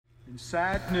In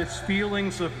sadness,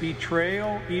 feelings of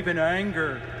betrayal, even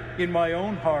anger in my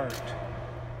own heart,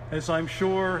 as I'm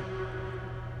sure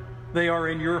they are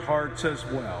in your hearts as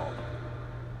well.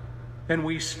 And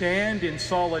we stand in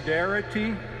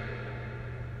solidarity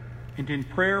and in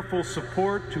prayerful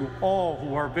support to all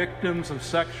who are victims of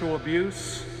sexual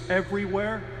abuse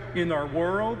everywhere in our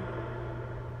world,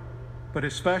 but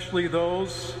especially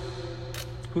those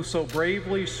who so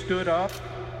bravely stood up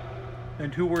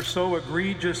and who were so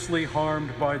egregiously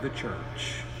harmed by the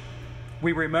church.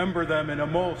 We remember them in a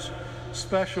most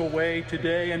special way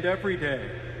today and every day.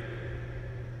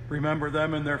 Remember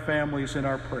them and their families in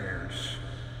our prayers.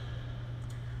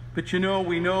 But you know,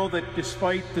 we know that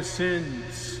despite the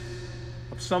sins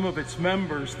of some of its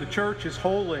members, the church is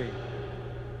holy,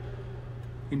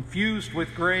 infused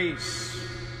with grace,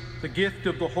 the gift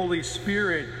of the Holy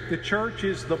Spirit. The church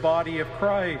is the body of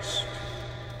Christ,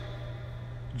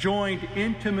 joined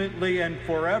intimately and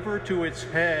forever to its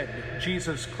head,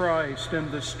 Jesus Christ.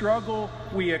 And the struggle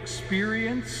we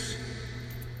experience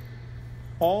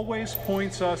always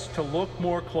points us to look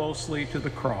more closely to the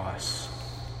cross.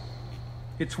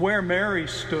 It's where Mary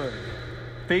stood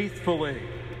faithfully.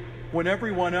 When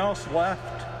everyone else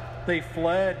left, they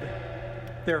fled.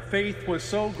 Their faith was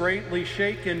so greatly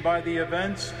shaken by the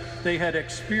events they had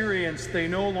experienced, they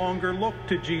no longer looked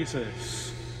to Jesus.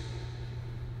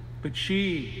 But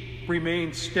she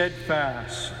remained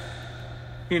steadfast.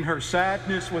 In her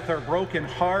sadness, with her broken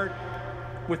heart,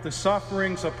 with the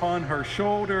sufferings upon her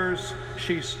shoulders,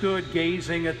 she stood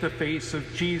gazing at the face of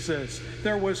Jesus.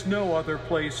 There was no other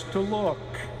place to look.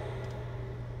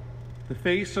 The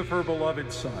face of her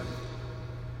beloved Son.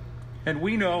 And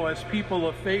we know as people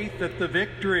of faith that the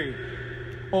victory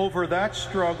over that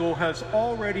struggle has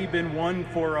already been won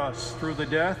for us through the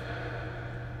death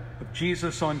of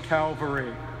Jesus on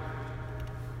Calvary.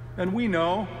 And we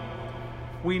know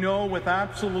with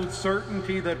absolute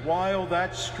certainty that while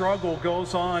that struggle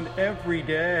goes on every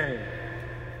day,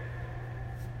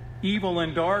 evil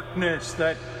and darkness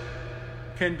that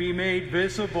can be made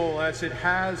visible as it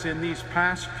has in these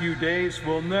past few days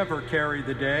will never carry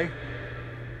the day.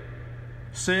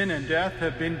 Sin and death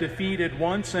have been defeated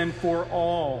once and for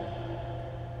all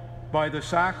by the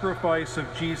sacrifice of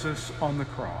Jesus on the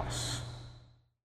cross.